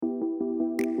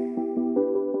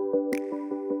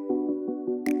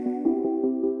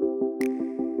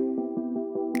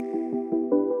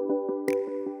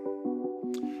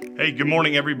Hey, good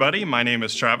morning, everybody. My name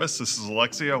is Travis. This is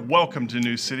Alexia. Welcome to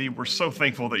New City. We're so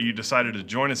thankful that you decided to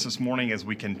join us this morning as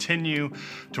we continue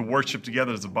to worship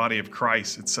together as a body of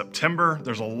Christ. It's September.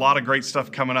 There's a lot of great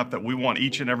stuff coming up that we want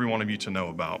each and every one of you to know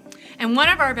about. And one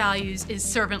of our values is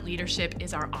servant leadership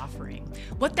is our offering.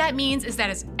 What that means is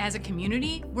that as a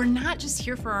community, we're not just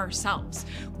here for ourselves.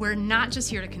 We're not just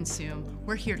here to consume.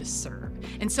 We're here to serve.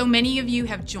 And so many of you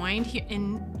have joined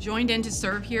in to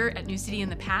serve here at New City in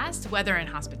the past, whether in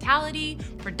hospitality,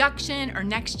 production, or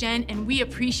next gen, and we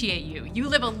appreciate you. You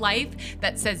live a life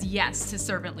that says yes to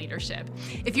servant leadership.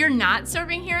 If you're not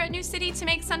serving here at New City to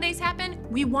make Sundays happen,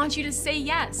 we want you to say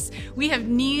yes. We have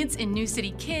needs in New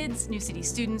City kids, New City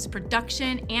students,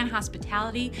 production, and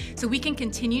hospitality, so we can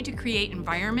continue to create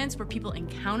environments where people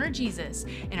encounter Jesus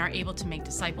and are able to make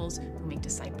disciples who make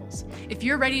disciples. If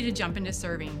you're ready to jump into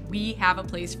serving, we have a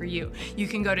place for you. You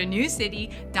can go to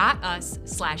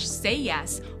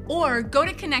newcity.us/sayyes or go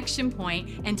to Connection Point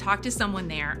and talk to someone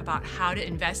there about how to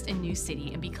invest in New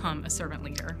City and become a servant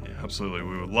leader. Yeah, absolutely.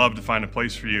 We would love to find a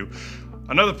place for you.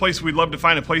 Another place we'd love to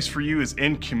find a place for you is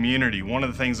in community. One of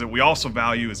the things that we also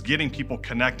value is getting people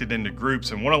connected into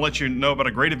groups, and want to let you know about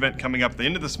a great event coming up at the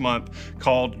end of this month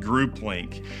called Group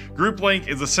Link. Group Link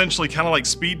is essentially kind of like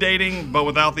speed dating, but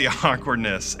without the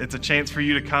awkwardness. It's a chance for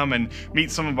you to come and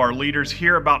meet some of our leaders,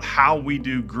 hear about how we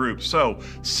do groups. So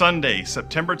Sunday,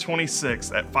 September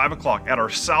 26th at 5 o'clock at our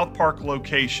South Park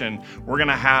location, we're going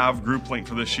to have Group Link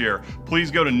for this year.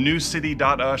 Please go to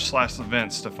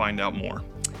newcity.us/events to find out more.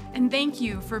 And thank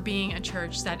you for being a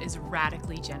church that is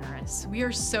radically generous. We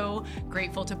are so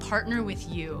grateful to partner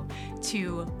with you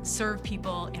to serve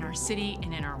people in our city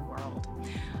and in our world.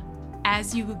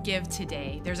 As you give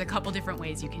today, there's a couple different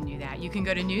ways you can do that. You can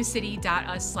go to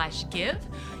newcity.us/give.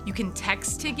 You can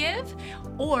text to give,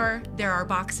 or there are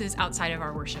boxes outside of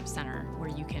our worship center where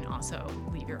you can also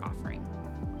leave your offering.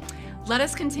 Let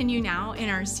us continue now in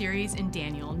our series in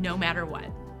Daniel, No Matter What.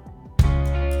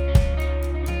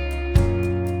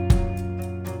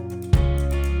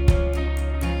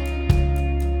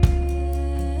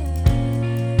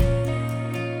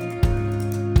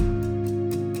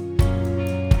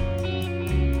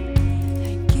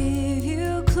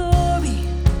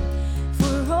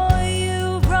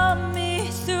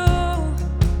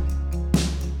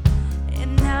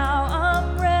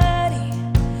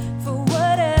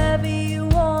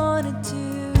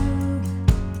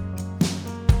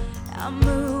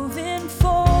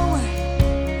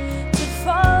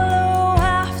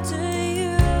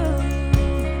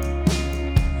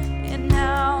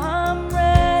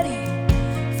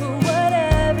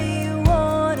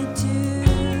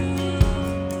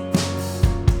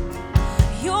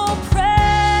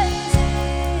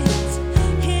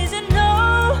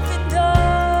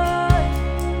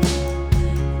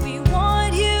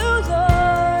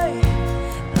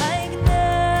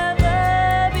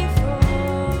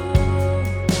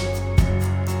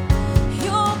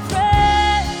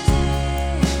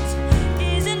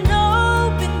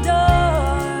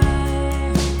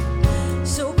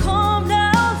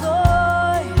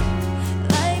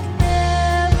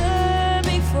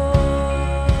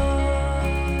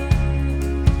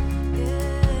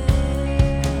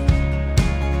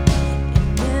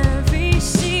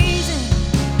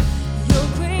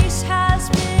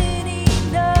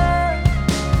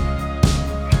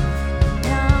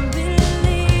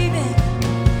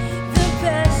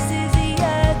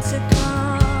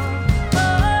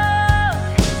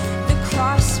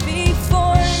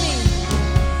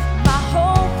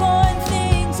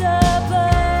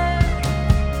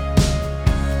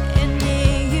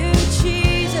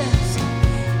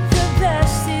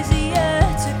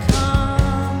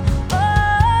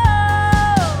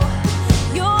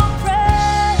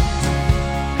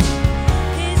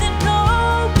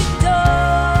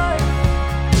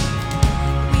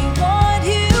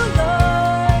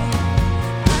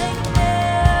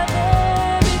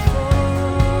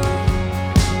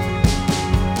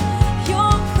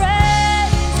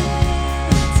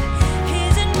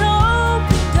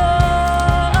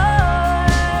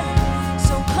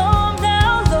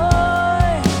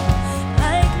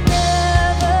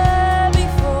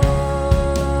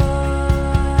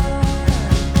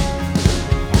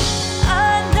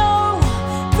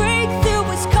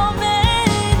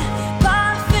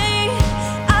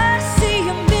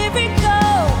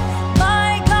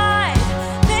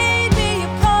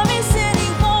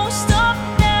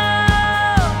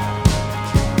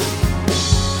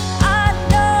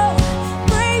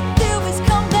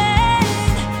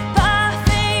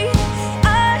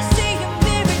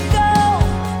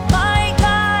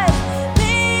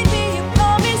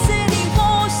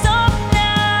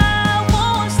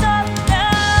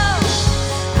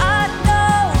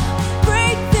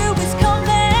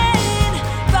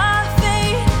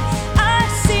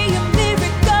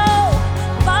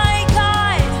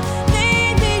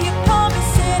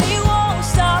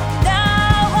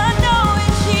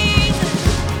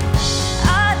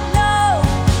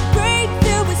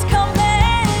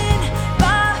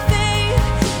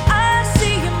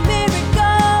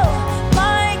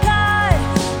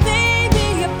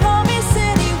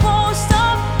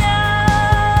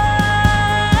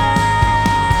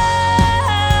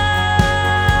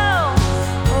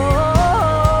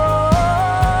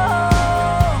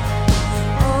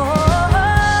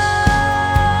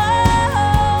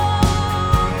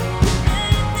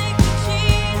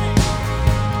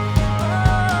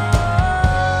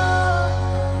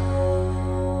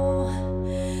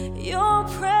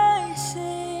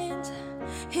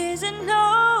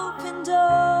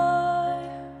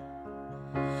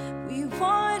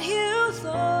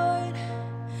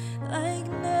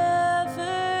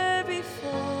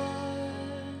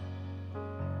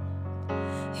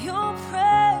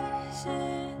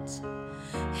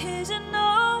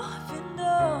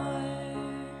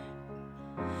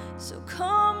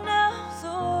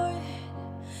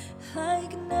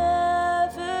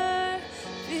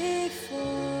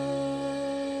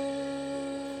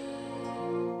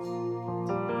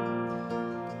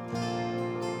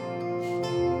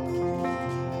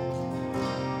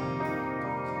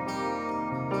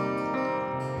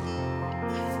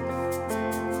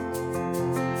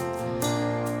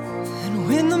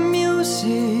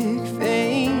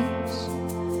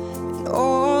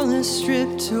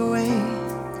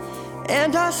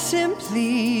 I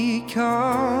simply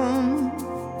come,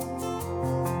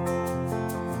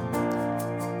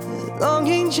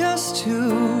 longing just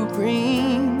to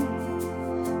bring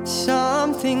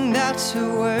something that's a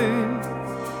word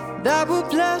that will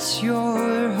bless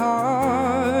your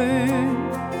heart.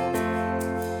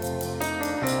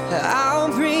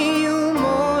 I'll bring you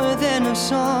more than a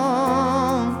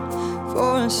song,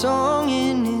 for a song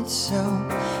in itself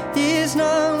is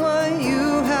not what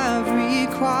you have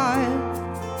required.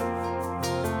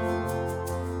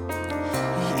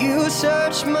 You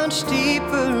search much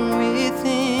deeper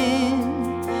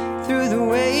within, through the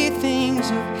way things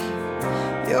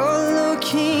appear. You're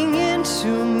looking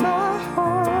into my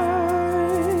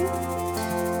heart,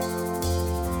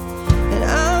 and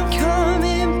I'm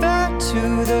coming back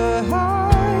to the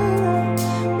heart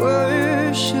of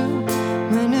worship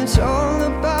when it's all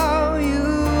about you.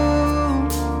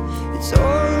 It's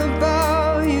all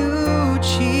about you,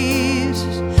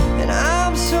 Jesus. And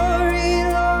I'm sorry,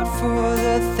 Lord, for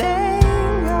the thing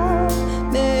I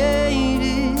made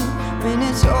it when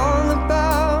it's all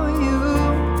about you.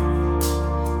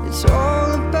 It's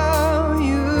all about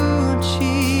you,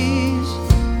 Jesus.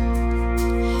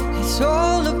 It's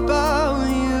all about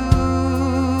you.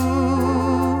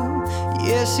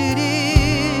 Yes, it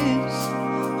is.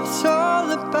 It's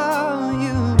all about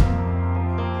you.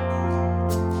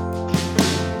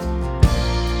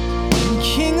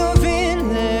 King of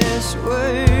endless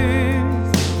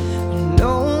worth,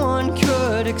 no one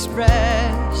could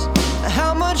express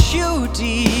how much you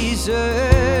deserve.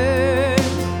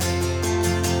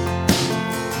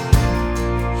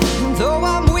 And though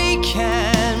I'm weak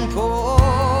and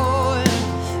poor,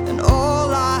 and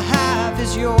all I have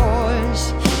is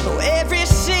yours, oh, every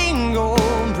single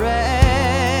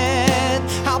breath,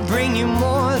 I'll bring you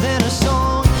more than a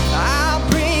song. I'll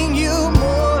bring you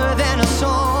more than a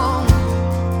song,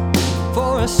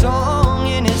 for a song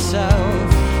in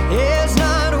itself is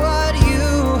not what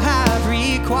you have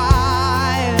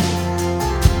required.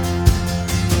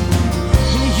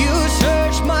 You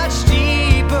search much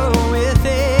deeper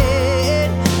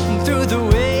within, through the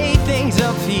way things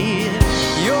appear.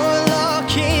 You're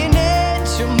looking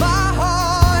into my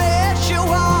heart. Yes, you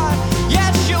are.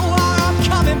 Yes, you are. I'm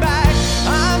coming back.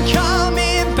 I'm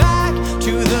coming back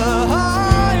to the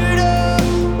heart of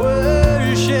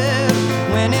worship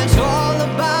when it's all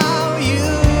about you.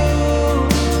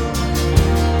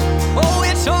 Oh,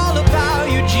 it's all about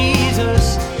you,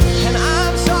 Jesus. And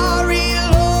I'm sorry,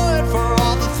 Lord, for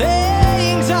all the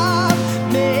things I've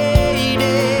made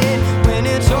it when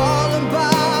it's all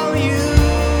about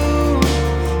you.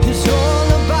 It's all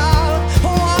about,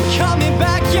 oh, I'm coming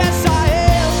back, yes I am.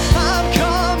 I'm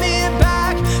coming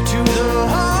back to the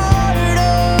heart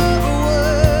of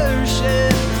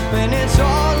worship when it's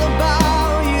all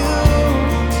about you.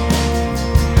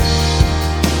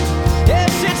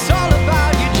 Yes, it's all about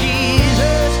you,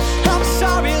 Jesus. I'm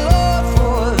sorry, Lord,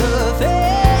 for the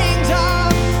things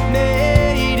I've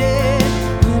made it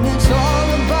when it's all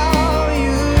about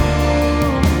you.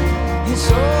 It's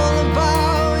all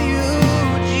about you,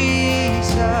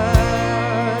 Jesus.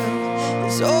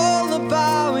 It's all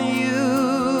about you.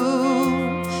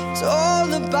 It's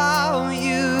all about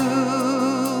you.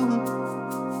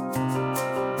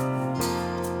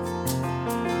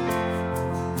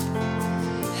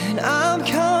 And I'm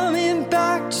coming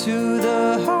back to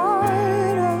the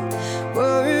heart of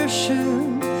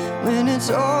worship when it's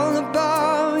all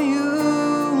about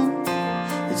you.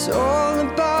 It's all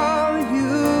about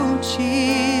you,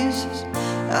 Jesus.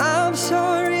 I'm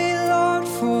sorry, Lord,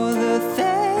 for the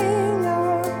thing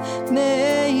I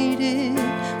made it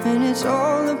when it's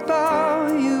all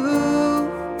about you.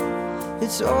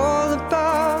 It's all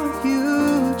about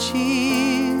you,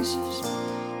 Jesus.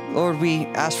 Lord, we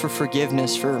ask for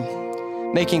forgiveness for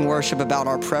making worship about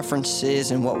our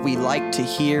preferences and what we like to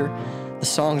hear, the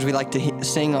songs we like to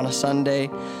sing on a Sunday,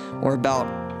 or about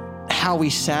how we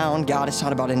sound. God, it's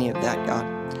not about any of that, God.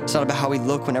 It's not about how we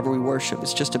look whenever we worship.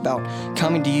 It's just about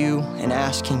coming to you and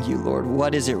asking you, Lord,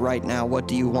 what is it right now? What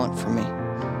do you want from me?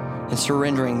 And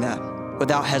surrendering that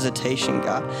without hesitation,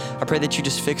 God. I pray that you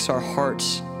just fix our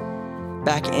hearts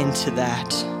back into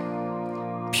that.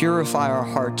 Purify our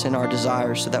hearts and our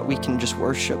desires so that we can just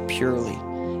worship purely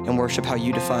and worship how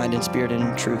you defined in spirit and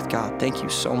in truth, God. Thank you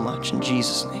so much. In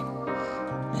Jesus' name,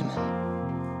 amen.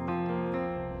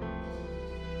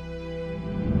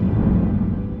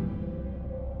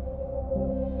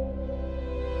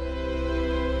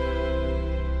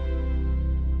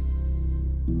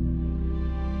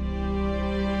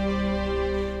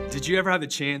 Did you ever have a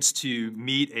chance to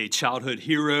meet a childhood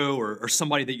hero or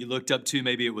somebody that you looked up to?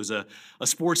 Maybe it was a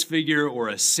sports figure or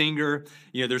a singer.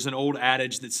 You know, there's an old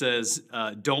adage that says,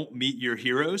 don't meet your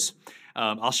heroes.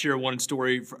 I'll share one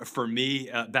story for me.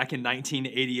 Back in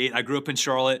 1988, I grew up in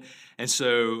Charlotte. And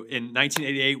so in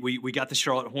 1988, we got the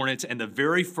Charlotte Hornets, and the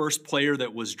very first player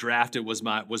that was drafted was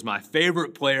my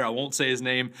favorite player. I won't say his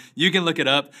name. You can look it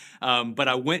up. But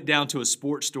I went down to a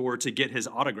sports store to get his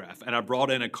autograph, and I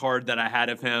brought in a card that I had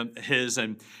of his,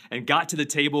 and got to the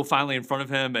table finally in front of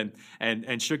him,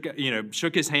 and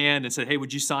shook his hand and said, "Hey,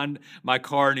 would you sign my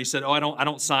card?" And he said, "Oh, I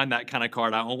don't sign that kind of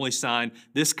card. I only sign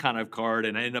this kind of card."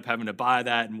 And I ended up having to buy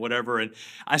that and whatever. And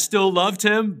I still loved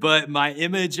him, but my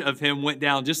image of him went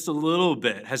down just a little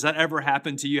bit. Has that ever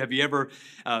happened to you? Have you ever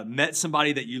met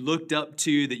somebody that you looked up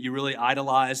to, that you really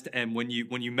idolized, and when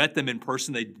you met them in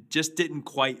person, they just didn't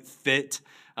quite fit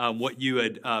what you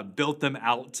had built them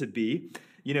out to be?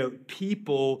 You know,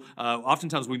 people,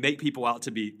 oftentimes we make people out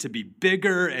to be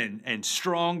bigger and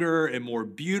stronger and more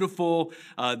beautiful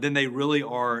than they really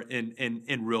are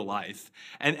in real life.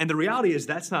 And the reality is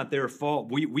that's not their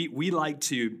fault. We like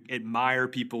to admire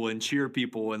people and cheer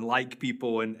people and like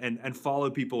people and follow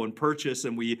people and purchase,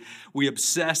 and we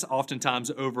obsess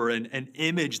oftentimes over an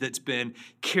image that's been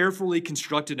carefully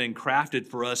constructed and crafted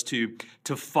for us to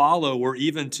follow or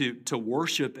even to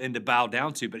worship and to bow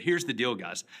down to. But here's the deal,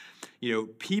 guys. You know,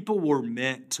 people were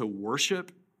meant to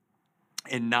worship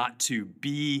and not to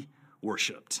be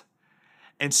worshiped.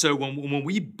 And so when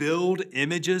we build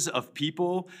images of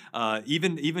people,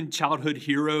 even childhood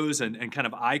heroes and kind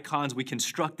of icons, we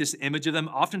construct this image of them.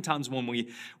 Oftentimes when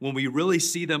we really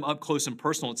see them up close and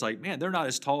personal, it's like, man, they're not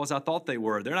as tall as I thought they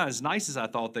were. They're not as nice as I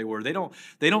thought they were. They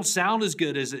don't sound as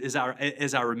good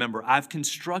as I remember. I've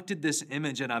constructed this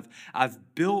image, and I've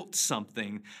built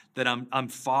something that I'm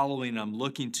following, I'm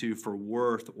looking to for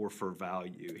worth or for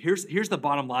value. Here's the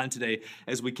bottom line today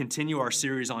as we continue our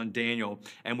series on Daniel,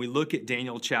 and we look at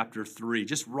Daniel chapter 3.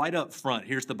 Just right up front,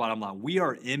 here's the bottom line. We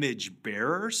are image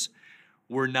bearers.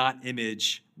 We're not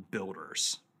image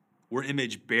builders. We're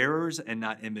image bearers and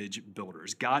not image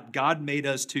builders. God made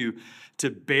us to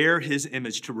bear his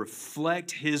image, to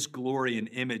reflect his glory and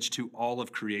image to all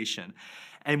of creation.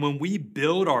 And when we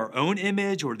build our own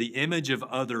image or the image of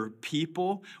other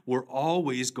people, we're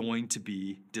always going to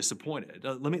be disappointed.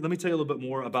 Let me tell you a little bit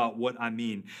more about what I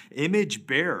mean. Image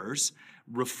bearers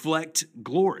reflect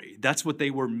glory. That's what they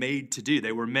were made to do.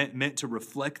 They were meant to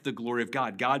reflect the glory of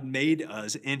God. God made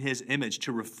us in his image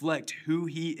to reflect who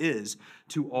he is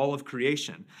to all of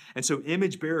creation. And so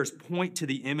image bearers point to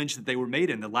the image that they were made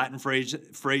in. The Latin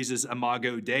phrase is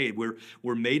imago Dei.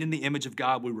 We're made in the image of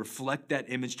God. We reflect that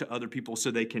image to other people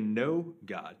so they can know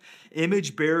God.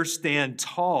 Image bearers stand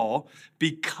tall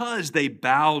because they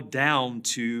bow down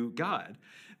to God.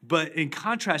 But in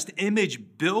contrast,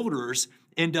 image builders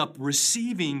end up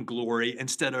receiving glory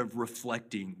instead of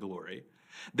reflecting glory.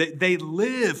 They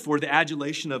live for the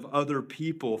adulation of other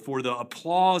people, for the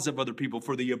applause of other people,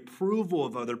 for the approval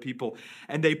of other people,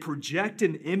 and they project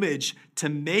an image to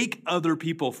make other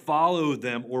people follow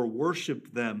them or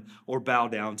worship them or bow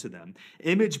down to them.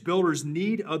 Image builders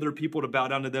need other people to bow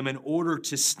down to them in order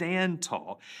to stand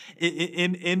tall.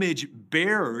 Image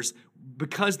bearers,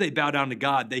 because they bow down to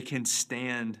God, they can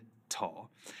stand tall.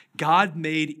 God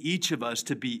made each of us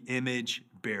to be image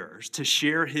bearers, to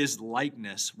share his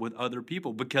likeness with other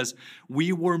people because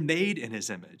we were made in his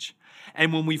image.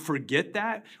 And when we forget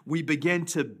that, we begin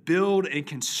to build and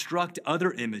construct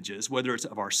other images, whether it's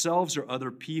of ourselves or other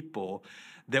people,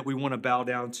 that we want to bow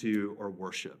down to or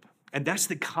worship. And that's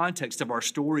the context of our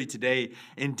story today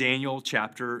in Daniel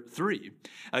chapter 3.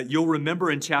 You'll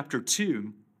remember in chapter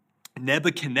 2,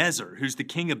 Nebuchadnezzar, who's the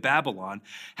king of Babylon,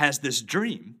 has this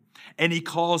dream. And he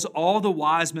calls all the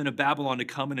wise men of Babylon to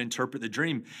come and interpret the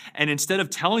dream. And instead of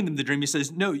telling them the dream, he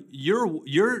says, no,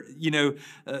 you're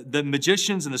the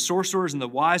magicians and the sorcerers and the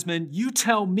wise men, you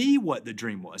tell me what the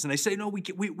dream was. And they say, no, we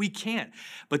can't.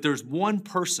 But there's one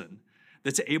person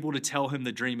that's able to tell him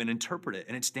the dream and interpret it,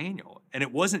 and it's Daniel. And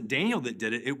it wasn't Daniel that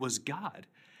did it, it was God.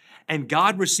 And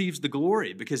God receives the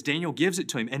glory because Daniel gives it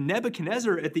to him. And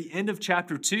Nebuchadnezzar, at the end of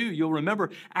chapter 2, you'll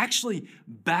remember, actually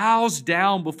bows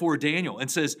down before Daniel and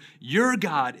says, your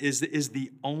God is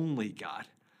the only God.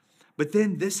 But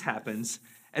then this happens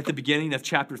at the beginning of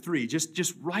chapter 3.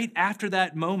 Just right after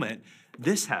that moment,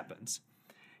 this happens.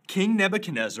 King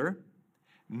Nebuchadnezzar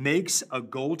makes a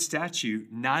gold statue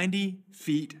 90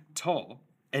 feet tall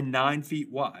and 9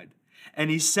 feet wide. And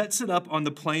he sets it up on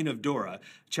the plain of Dura.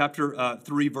 Chapter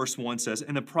 3, verse 1 says,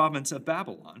 in the province of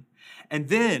Babylon. And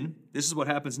then, this is what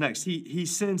happens next. He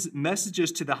sends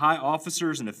messages to the high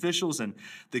officers and officials and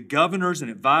the governors and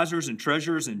advisors and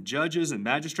treasurers and judges and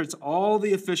magistrates, all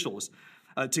the officials,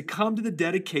 to come to the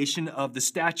dedication of the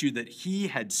statue that he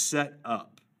had set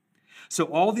up. So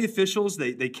all the officials,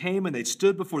 they came and they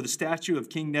stood before the statue of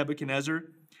King Nebuchadnezzar.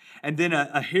 And then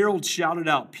a herald shouted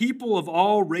out, people of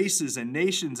all races and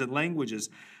nations and languages,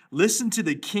 listen to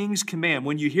the king's command.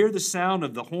 When you hear the sound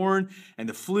of the horn and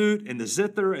the flute and the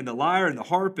zither and the lyre and the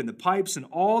harp and the pipes and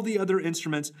all the other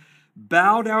instruments,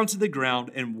 bow down to the ground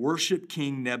and worship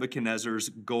King Nebuchadnezzar's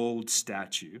gold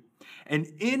statue. And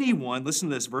anyone, listen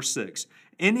to this, verse 6,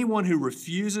 anyone who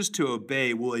refuses to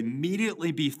obey will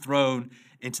immediately be thrown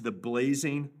into the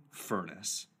blazing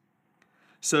furnace.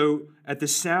 So at the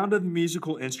sound of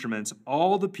musical instruments,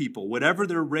 all the people, whatever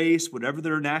their race, whatever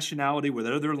their nationality,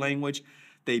 whatever their language,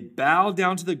 they bowed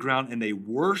down to the ground and they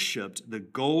worshiped the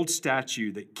gold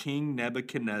statue that King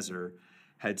Nebuchadnezzar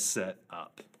had set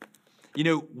up. You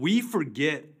know, we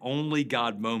forget only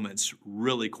God moments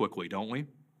really quickly, don't we?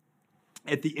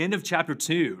 At the end of chapter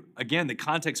 2, again, the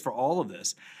context for all of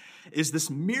this is this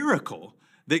miracle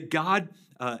that God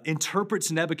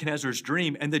interprets Nebuchadnezzar's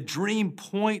dream, and the dream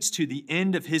points to the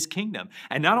end of his kingdom.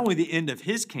 And not only the end of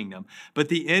his kingdom, but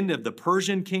the end of the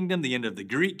Persian kingdom, the end of the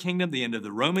Greek kingdom, the end of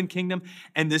the Roman kingdom,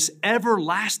 and this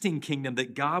everlasting kingdom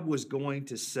that God was going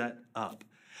to set up.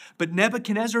 But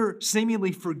Nebuchadnezzar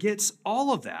seemingly forgets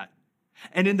all of that.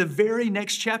 And in the very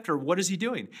next chapter, what is he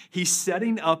doing? He's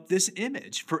setting up this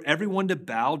image for everyone to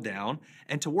bow down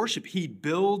and to worship. He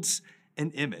builds an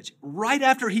image. Right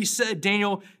after he said,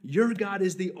 Daniel, your God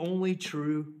is the only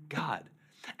true God.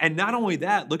 And not only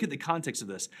that, look at the context of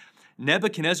this.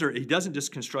 Nebuchadnezzar, he doesn't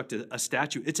just construct a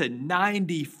statue. It's a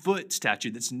 90-foot statue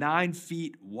that's 9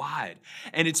 feet wide.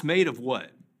 And it's made of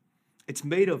what? It's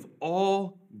made of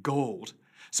all gold.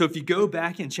 So if you go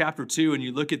back in chapter 2 and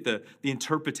you look at the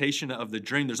interpretation of the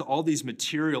dream, there's all these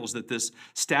materials that this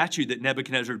statue that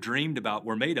Nebuchadnezzar dreamed about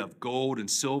were made of: gold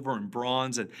and silver and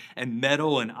bronze and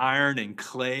metal and iron and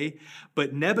clay.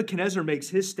 But Nebuchadnezzar makes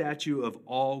his statue of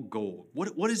all gold.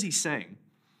 What is he saying?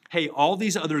 Hey, all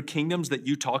these other kingdoms that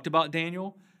you talked about,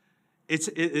 Daniel,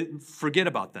 forget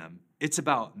about them. It's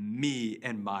about me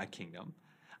and my kingdom.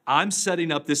 I'm setting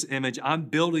up this image. I'm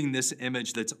building this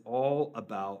image that's all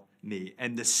about me.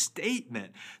 And the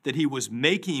statement that he was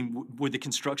making with the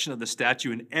construction of the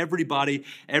statue, and everybody,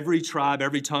 every tribe,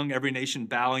 every tongue, every nation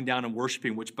bowing down and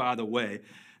worshiping, which, by the way,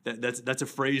 that's a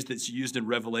phrase that's used in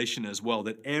Revelation as well,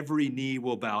 that every knee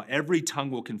will bow, every tongue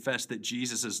will confess that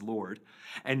Jesus is Lord.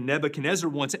 And Nebuchadnezzar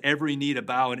wants every knee to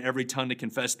bow and every tongue to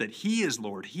confess that he is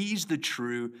Lord. He's the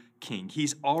true king.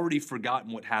 He's already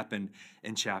forgotten what happened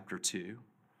in chapter 2.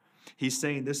 He's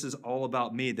saying this is all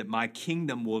about me, that my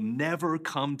kingdom will never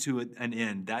come to an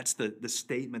end. That's the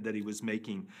statement that he was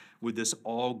making with this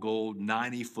all-gold,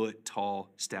 90-foot tall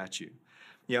statue.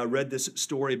 Yeah, I read this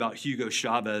story about Hugo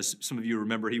Chavez. Some of you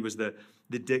remember he was the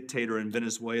dictator in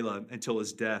Venezuela until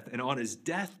his death. And on his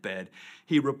deathbed,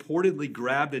 he reportedly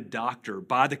grabbed a doctor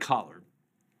by the collar,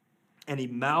 and he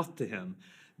mouthed to him,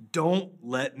 "Don't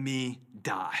let me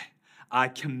die. I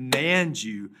command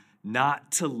you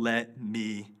not to let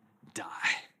me die."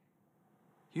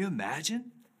 Can you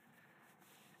imagine?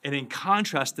 And in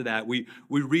contrast to that, we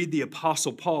read the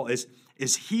Apostle Paul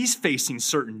as he's facing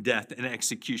certain death and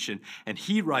execution. And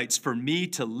he writes, "For me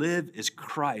to live is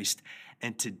Christ,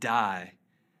 and to die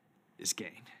is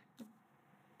gain."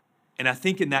 And I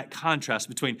think in that contrast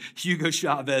between Hugo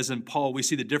Chavez and Paul, we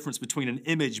see the difference between an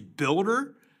image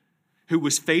builder who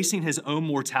was facing his own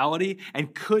mortality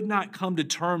and could not come to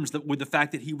terms with the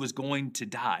fact that he was going to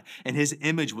die and his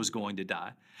image was going to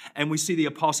die. And we see the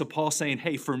Apostle Paul saying,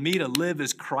 hey, for me to live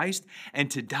is Christ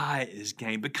and to die is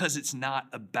gain, because it's not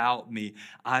about me.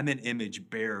 I'm an image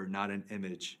bearer, not an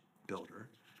image builder.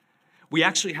 We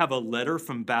actually have a letter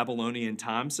from Babylonian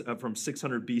times from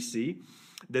 600 BC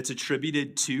that's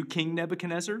attributed to King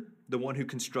Nebuchadnezzar, the one who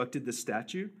constructed the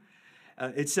statue.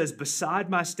 It says,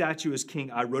 "Beside my statue as king,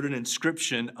 I wrote an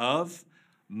inscription of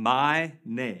my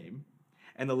name."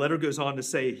 And the letter goes on to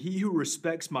say, "He who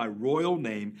respects my royal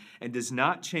name and does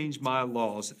not change my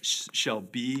laws shall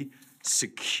be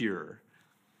secure."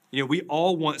 You know, we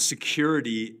all want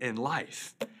security in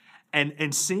life.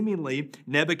 And seemingly,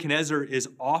 Nebuchadnezzar is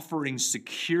offering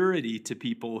security to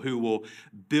people who will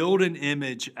build an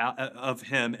image of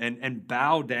him and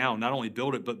bow down, not only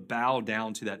build it, but bow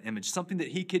down to that image, something that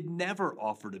he could never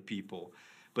offer to people.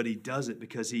 But he does it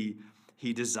because he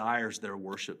desires their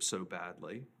worship so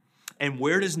badly. And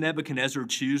where does Nebuchadnezzar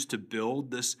choose to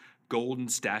build this golden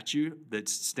statue that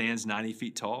stands 90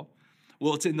 feet tall?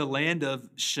 Well, it's in the land of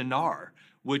Shinar,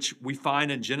 which we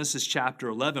find in Genesis chapter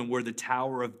 11, where the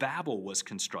Tower of Babel was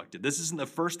constructed. This isn't the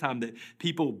first time that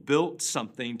people built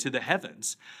something to the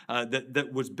heavens that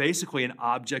was basically an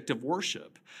object of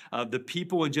worship. The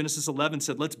people in Genesis 11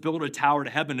 said, let's build a tower to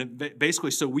heaven,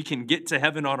 basically so we can get to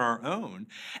heaven on our own,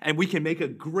 and we can make a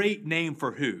great name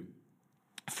for who?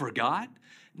 For God?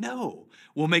 No,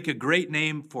 we'll make a great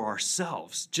name for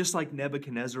ourselves, just like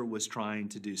Nebuchadnezzar was trying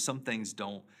to do. Some things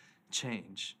don't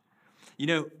change. You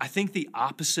know, I think the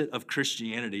opposite of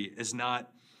Christianity is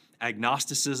not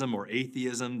agnosticism or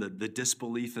atheism, the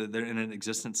disbelief in an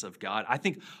existence of God. I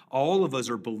think all of us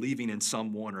are believing in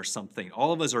someone or something.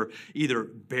 All of us are either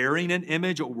bearing an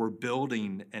image or we're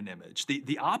building an image.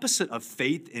 The opposite of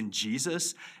faith in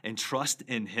Jesus and trust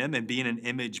in him and being an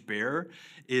image bearer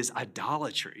is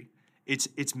idolatry.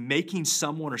 It's making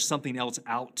someone or something else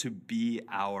out to be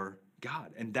our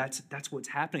God. And that's what's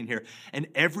happening here. And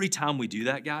every time we do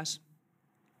that, guys,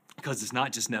 because it's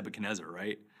not just Nebuchadnezzar,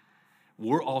 right?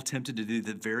 We're all tempted to do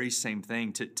the very same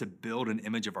thing, to build an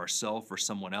image of ourselves or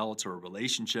someone else or a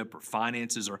relationship or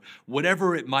finances or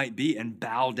whatever it might be and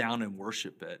bow down and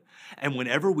worship it. And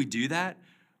whenever we do that,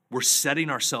 we're setting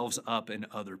ourselves up and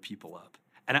other people up.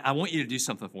 And I want you to do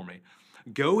something for me.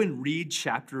 Go and read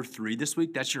chapter 3 this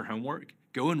week. That's your homework.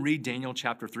 Go and read Daniel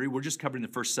chapter 3. We're just covering the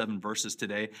first 7 verses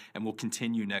today, and we'll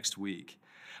continue next week.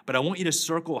 But I want you to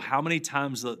circle how many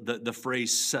times the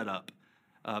phrase set up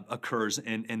occurs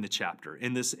in the chapter,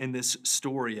 in this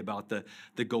story about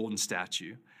the golden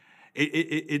statue.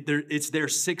 It's there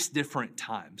 6 different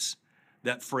times,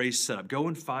 that phrase set up. Go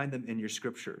and find them in your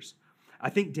scriptures. I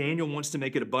think Daniel wants to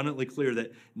make it abundantly clear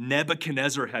that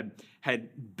Nebuchadnezzar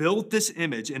had built this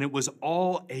image, and it was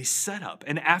all a setup.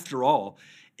 And after all,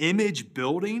 image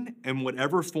building in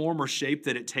whatever form or shape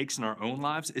that it takes in our own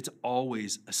lives, it's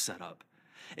always a setup.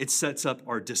 It sets up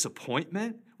our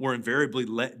disappointment. We're invariably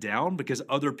let down because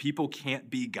other people can't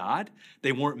be God.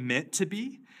 They weren't meant to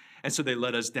be. And so they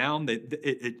let us down.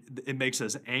 It makes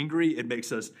us angry. It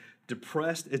makes us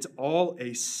depressed. It's all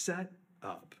a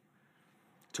setup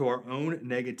to our own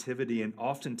negativity and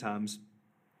oftentimes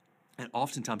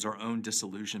our own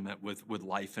disillusionment with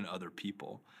life and other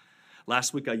people.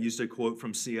 Last week I used a quote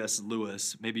from C.S.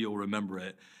 Lewis. Maybe you'll remember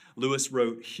it. Lewis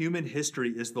wrote, "Human history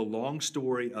is the long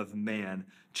story of man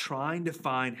trying to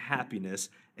find happiness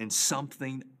in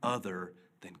something other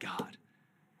than God."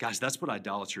 Guys, that's what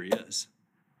idolatry is.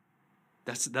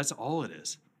 That's all it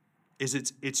is.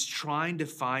 It's trying to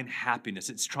find happiness.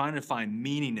 It's trying to find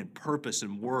meaning and purpose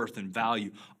and worth and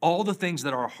value. All the things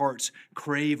that our hearts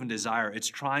crave and desire. It's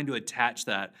trying to attach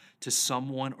that to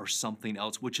someone or something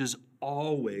else, which is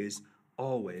always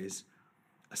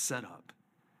a setup.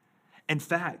 In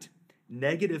fact,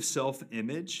 negative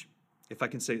self-image, if I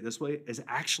can say it this way, is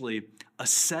actually a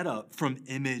setup from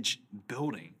image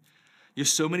building.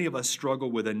 So many of us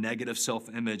struggle with a negative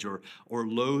self-image or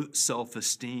low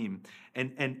self-esteem.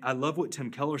 And I love what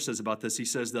Tim Keller says about this. He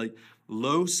says that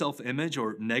low self-image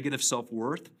or negative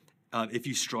self-worth, if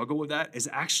you struggle with that, is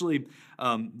actually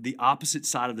the opposite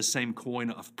side of the same coin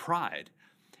of pride.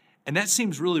 And that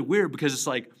seems really weird because it's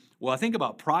like, well, I think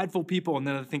about prideful people, and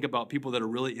then I think about people that are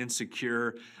really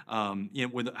insecure,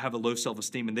 have a low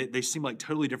self-esteem, and they seem like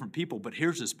totally different people. But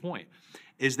here's his point,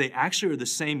 is they actually are the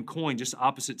same coin, just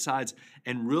opposite sides,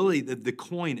 and really the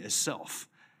coin is self.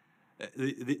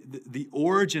 The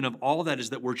origin of all that is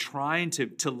that we're trying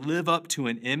to live up to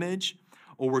an image,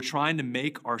 or we're trying to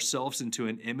make ourselves into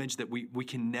an image that we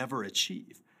can never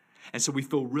achieve. And so we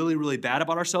feel really, really bad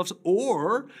about ourselves,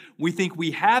 or we think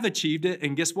we have achieved it,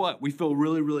 and guess what? We feel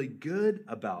really, really good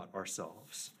about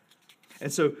ourselves.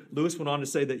 And so Lewis went on to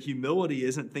say that humility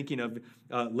isn't thinking of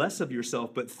less of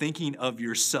yourself, but thinking of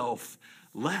yourself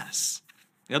less.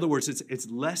 In other words, it's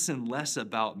less and less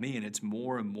about me, and it's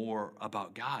more and more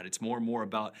about God. It's more and more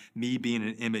about me being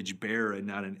an image bearer and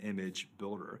not an image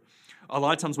builder. A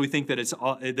lot of times we think that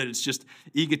it's just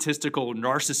egotistical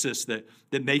narcissists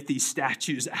that make these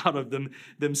statues out of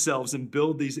themselves and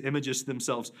build these images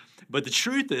themselves. But the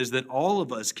truth is that all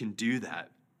of us can do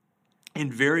that in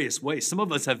various ways. Some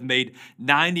of us have made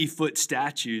 90-foot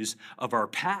statues of our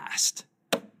past,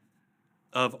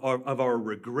 of our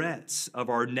regrets, of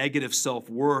our negative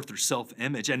self-worth or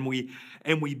self-image, and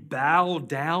we bow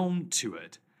down to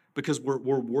it because we're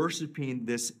worshiping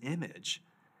this image.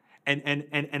 And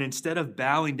instead of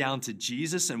bowing down to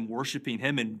Jesus and worshiping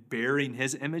him and bearing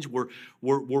his image, we're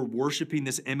worshiping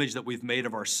this image that we've made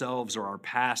of ourselves or our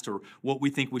past or what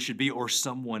we think we should be or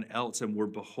someone else, and we're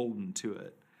beholden to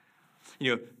it.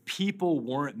 People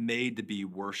weren't made to be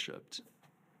worshiped.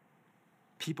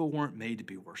 People weren't made to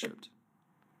be worshiped.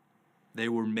 They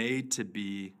were made to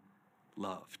be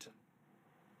loved.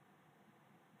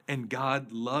 And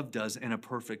God loved us in a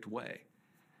perfect way.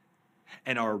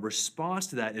 And our response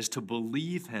to that is to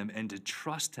believe him and to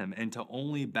trust him and to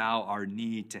only bow our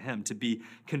knee to him, to be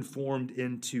conformed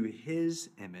into his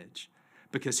image.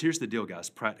 Because here's the deal, guys,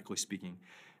 practically speaking.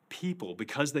 People,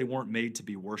 because they weren't made to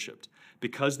be worshiped,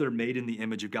 because they're made in the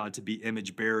image of God to be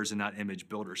image bearers and not image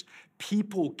builders,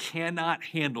 people cannot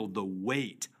handle the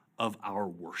weight of our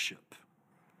worship.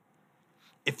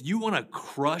 If you want to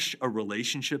crush a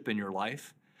relationship in your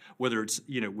life, whether it's,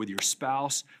 with your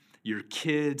spouse, your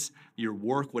kids, your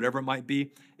work, whatever it might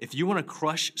be, if you want to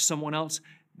crush someone else,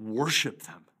 worship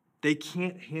them. They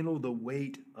can't handle the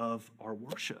weight of our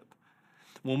worship.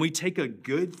 When we take a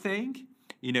good thing,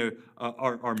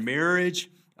 our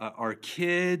marriage, our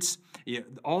kids,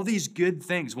 all these good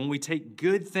things, when we take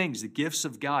good things, the gifts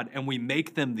of God, and we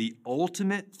make them the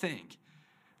ultimate thing,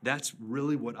 that's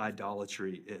really what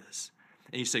idolatry is.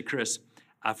 And you say, Chris,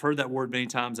 I've heard that word many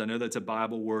times. I know that's a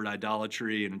Bible word,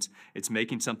 idolatry, and it's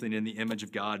making something in the image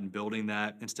of God and building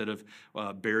that instead of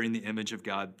bearing the image of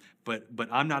God. But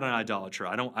I'm not an idolater.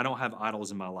 I don't have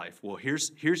idols in my life. Well,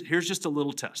 here's just a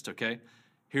little test, okay?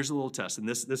 Here's a little test, and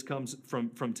this comes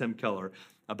from Tim Keller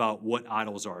about what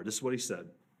idols are. This is what he said.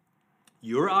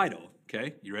 Your idol,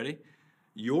 okay, you ready?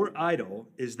 Your idol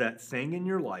is that thing in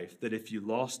your life that if you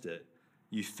lost it,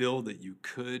 you feel that you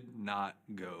could not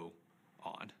go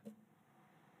on.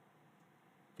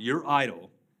 Your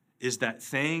idol is that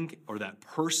thing or that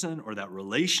person or that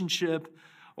relationship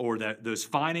or those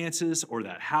finances or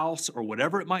that house or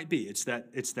whatever it might be. It's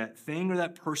that thing or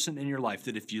that person in your life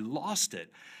that if you lost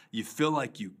it, you feel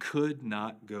like you could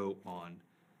not go on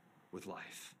with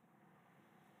life.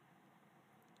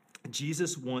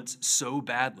 Jesus wants so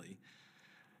badly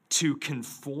to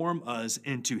conform us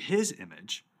into his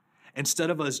image instead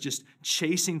of us just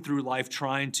chasing through life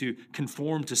trying to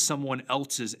conform to someone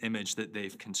else's image that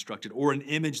they've constructed or an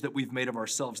image that we've made of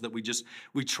ourselves that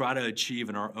we try to achieve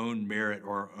in our own merit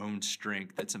or our own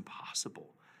strength. That's impossible.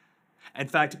 In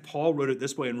fact, Paul wrote it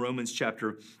this way in Romans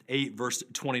chapter 8, verse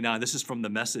 29. This is from the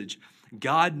Message.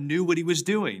 God knew what he was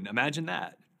doing. Imagine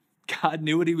that. God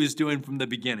knew what he was doing from the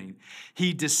beginning.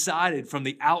 He decided from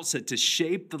the outset to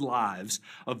shape the lives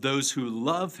of those who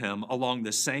love him along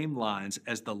the same lines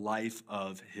as the life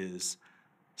of his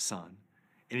son.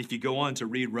 And if you go on to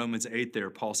read Romans 8 there,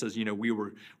 Paul says, we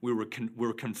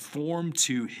were conformed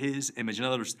to his image.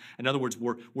 In other words,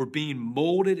 we're being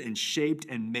molded and shaped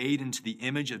and made into the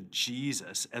image of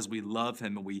Jesus as we love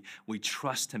him and we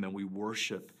trust him and we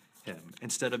worship him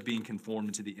instead of being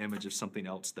conformed to the image of something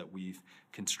else that we've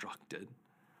constructed.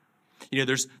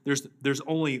 There's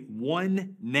only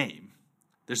one name.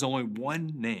 There's only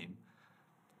one name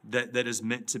that is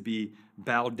meant to be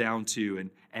bowed down to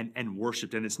and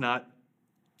worshiped, and it's not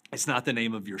the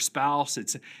name of your spouse.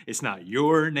 It's not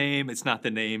your name. It's not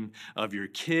the name of your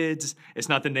kids. It's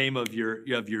not the name of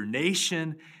your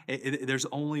nation. There's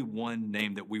only one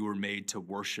name that we were made to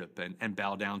worship and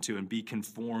bow down to and be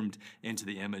conformed into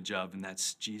the image of, and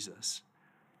that's Jesus.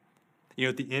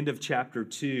 At the end of chapter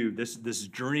 2, this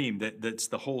dream that's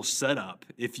the whole setup,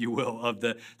 if you will, of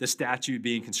the statue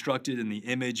being constructed and the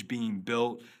image being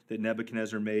built that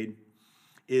Nebuchadnezzar made.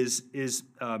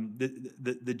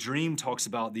 The dream talks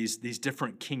about these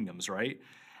different kingdoms, right?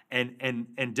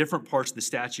 And different parts of the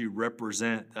statue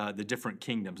represent the different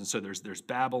kingdoms. And so there's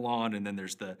Babylon, and then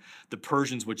there's the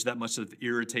Persians, which that must have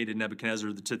irritated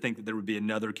Nebuchadnezzar to think that there would be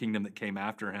another kingdom that came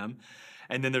after him.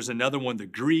 And then there's another one, the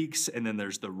Greeks, and then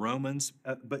there's the Romans.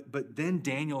 But then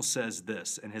Daniel says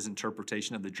this in his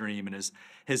interpretation of the dream and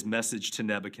his message to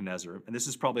Nebuchadnezzar. And this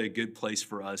is probably a good place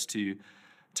for us to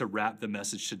wrap the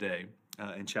message today.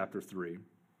 In chapter 3.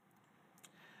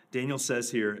 Daniel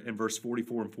says here in verse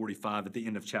 44 and 45 at the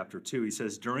end of chapter 2, he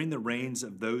says, during the reigns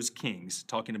of those kings,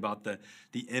 talking about the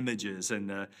images and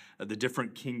the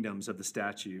different kingdoms of the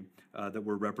statue that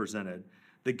were represented,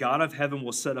 the God of heaven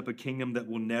will set up a kingdom that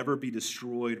will never be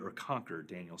destroyed or conquered,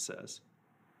 Daniel says.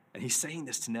 And he's saying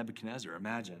this to Nebuchadnezzar,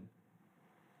 imagine.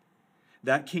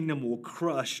 That kingdom will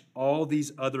crush all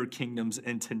these other kingdoms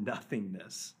into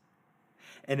nothingness.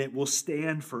 And it will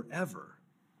stand forever.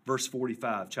 Verse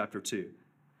 45, chapter 2.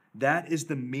 That is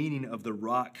the meaning of the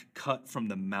rock cut from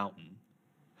the mountain,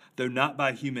 though not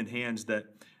by human hands, that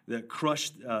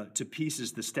crushed to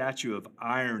pieces the statue of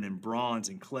iron and bronze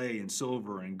and clay and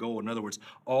silver and gold. In other words,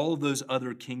 all of those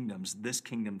other kingdoms, this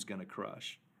kingdom's going to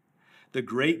crush. The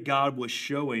great God was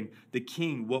showing the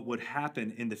king what would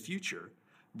happen in the future.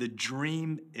 The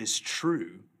dream is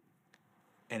true,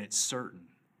 and it's certain.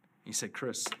 He said,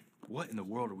 Chris, what in the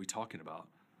world are we talking about?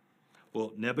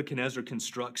 Well, Nebuchadnezzar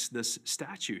constructs this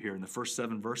statue here in the first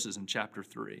 7 verses in chapter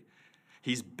 3.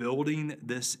 He's building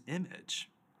this image.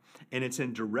 And it's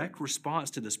in direct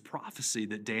response to this prophecy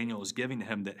that Daniel is giving to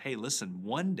him that, hey, listen,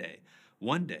 one day,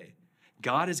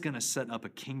 God is going to set up a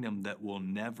kingdom that will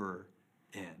never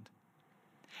end.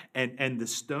 And the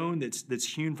stone that's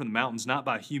hewn from the mountains, not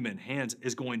by human hands,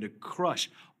 is going to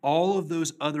crush all of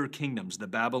those other kingdoms, the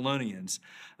Babylonians,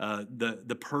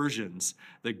 the Persians,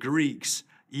 the Greeks,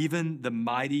 even the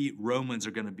mighty Romans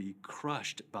are going to be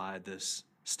crushed by this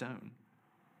stone.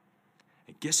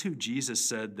 And guess who Jesus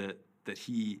said that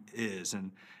he is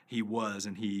and he was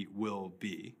and he will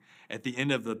be? At the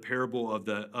end of the parable of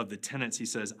the tenants, he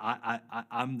says,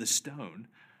 I'm the stone.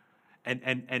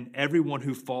 And everyone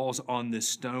who falls on this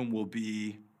stone will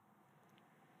be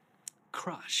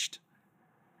crushed.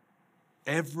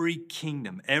 Every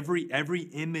kingdom, every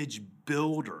image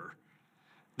builder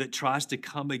that tries to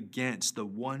come against the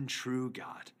one true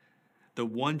God, the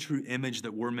one true image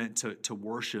that we're meant to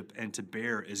worship and to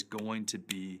bear, is going to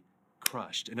be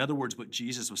crushed. In other words, what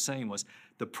Jesus was saying was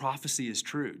the prophecy is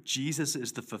true. Jesus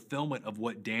is the fulfillment of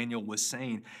what Daniel was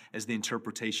saying as the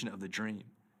interpretation of the dream.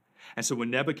 And so when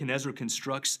Nebuchadnezzar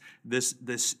constructs this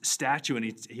statue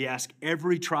and he asks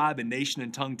every tribe and nation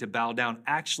and tongue to bow down,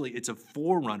 actually it's a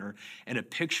forerunner and a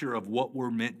picture of what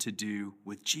we're meant to do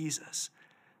with Jesus.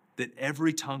 That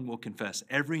every tongue will confess,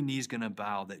 every knee is going to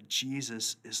bow that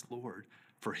Jesus is Lord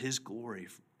for his glory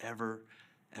forever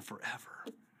and forever.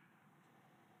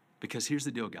 Because here's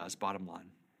the deal, guys, bottom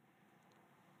line.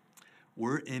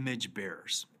 We're image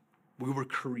bearers. We were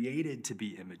created to be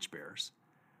image bearers.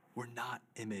 We're not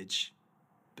image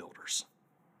builders.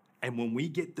 And when we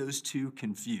get those two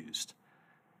confused,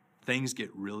 things get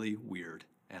really weird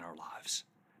in our lives.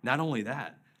 Not only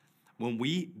that, when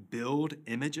we build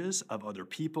images of other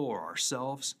people or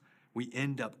ourselves, we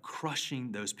end up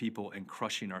crushing those people and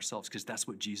crushing ourselves, because that's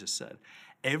what Jesus said.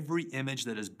 Every image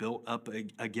that is built up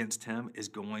against him is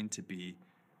going to be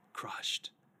crushed.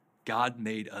 God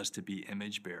made us to be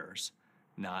image bearers,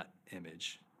 not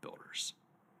image builders.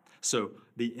 So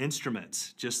the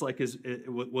instruments, just like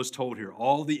it was told here,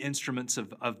 all the instruments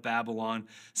of Babylon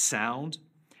sound,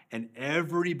 and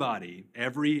everybody,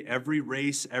 every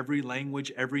race, every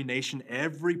language, every nation,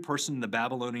 every person in the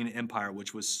Babylonian Empire,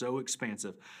 which was so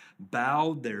expansive,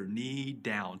 bowed their knee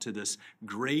down to this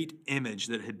great image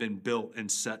that had been built and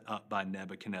set up by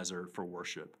Nebuchadnezzar for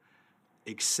worship,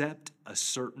 except a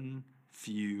certain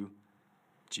few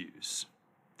Jews.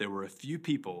 There were a few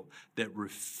people that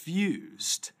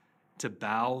refused to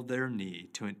bow their knee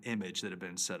to an image that had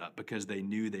been set up because they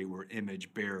knew they were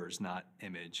image bearers, not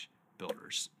image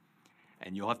builders.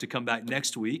 And you'll have to come back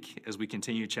next week as we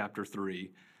continue chapter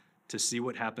 3 to see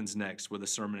what happens next with a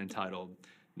sermon entitled,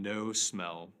 No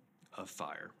Smell of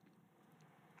Fire.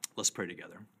 Let's pray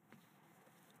together.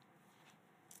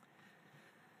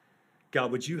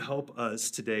 God, would you help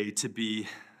us today to be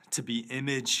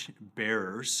image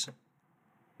bearers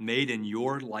made in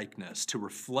your likeness, to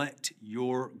reflect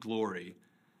your glory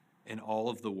in all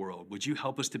of the world? Would you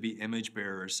help us to be image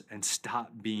bearers and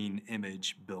stop being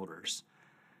image builders?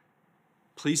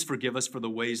 Please forgive us for the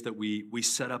ways that we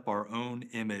set up our own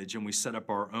image and we set up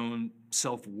our own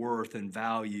self-worth and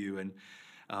value,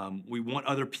 and we want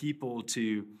other people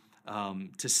to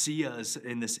see us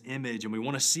in this image, and we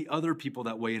want to see other people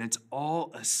that way, and it's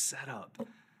all a setup.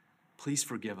 Please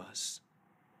forgive us.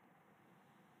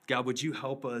 God, would you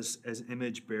help us as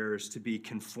image bearers to be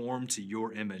conformed to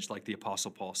your image, like the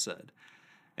Apostle Paul said?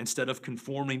 Instead of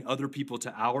conforming other people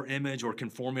to our image or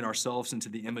conforming ourselves into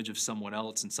the image of someone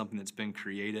else and something that's been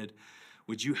created,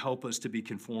 would you help us to be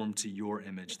conformed to your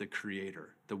image, the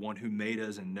Creator, the one who made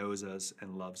us and knows us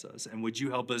and loves us? And would you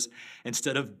help us,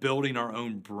 instead of building our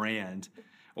own brand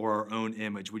or our own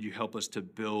image, would you help us to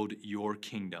build your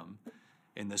kingdom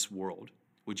in this world?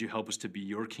 Would you help us to be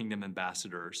your kingdom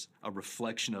ambassadors, a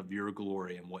reflection of your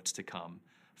glory and what's to come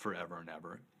forever and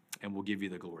ever? And we'll give you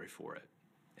the glory for it.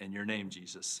 In your name,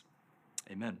 Jesus,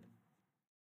 amen.